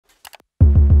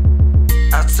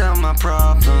tell my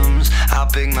problems how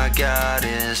big my God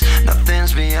is.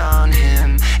 Nothing's beyond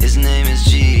him. His name is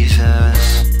Jesus.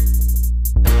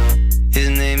 His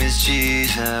name is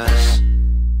Jesus.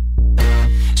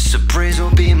 So praise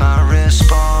will be my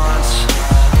response.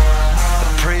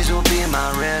 Praise will be my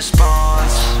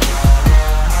response.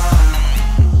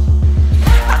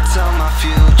 I tell my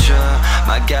future,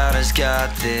 my God has got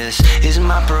this. He's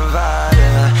my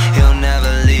provider, he'll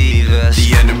never leave us.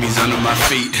 The enemy's under my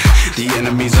feet, the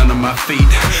enemy's under my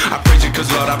feet. I praise you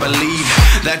cause Lord I believe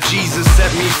that Jesus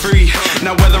set me free.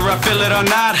 Now whether I feel it or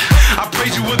not, I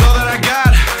praise you with all that I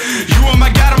got. You are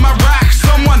my God and my rock.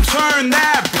 Someone turn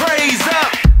that praise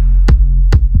up.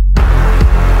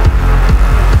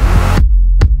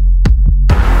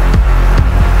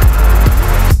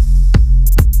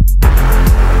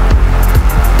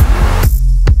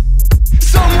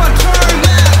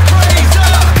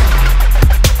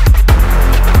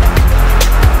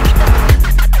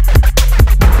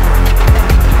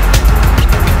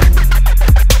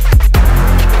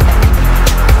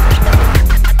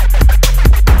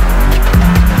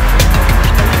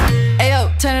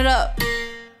 Turn it up.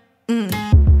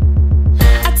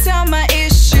 I tell my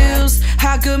issues,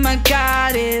 how good my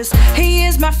God is. He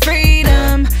is my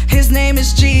freedom. His name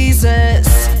is Jesus.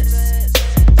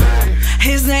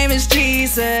 His name is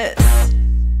Jesus.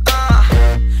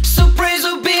 So praise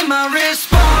will be my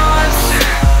response.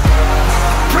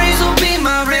 Praise will be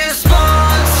my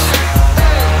response.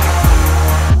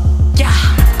 Yeah.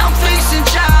 I'm facing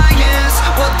giants.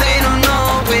 What they don't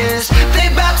know is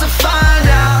they about to find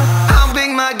out how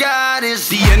big my God is.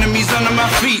 The enemy's under my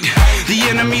feet, the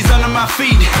enemy's under my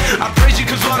feet. I praise you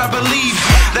cause Lord I believe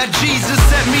that Jesus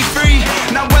set me free.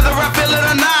 Now whether I feel it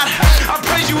or not, I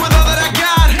praise you with all that I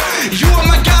got. You are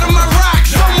my God and my rock.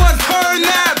 Someone turn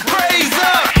that praise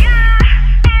up.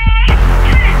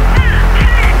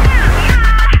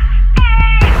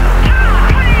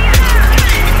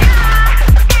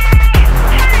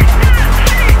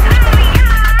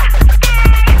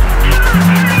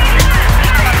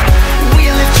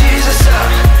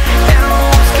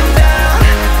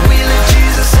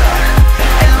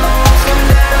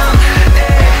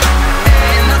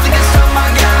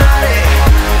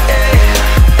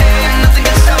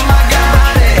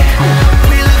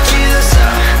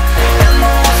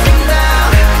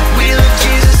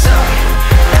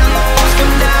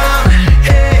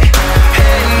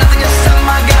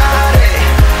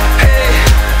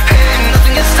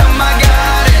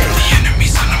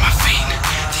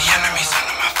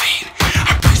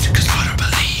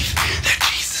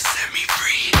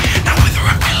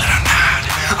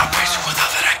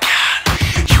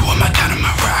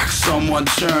 Someone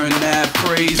turn that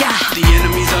praise. Yeah. The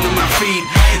enemy's under my feet,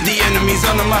 the enemy's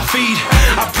under my feet.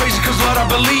 I praise you cause Lord I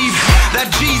believe that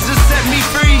Jesus set me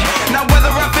free. Now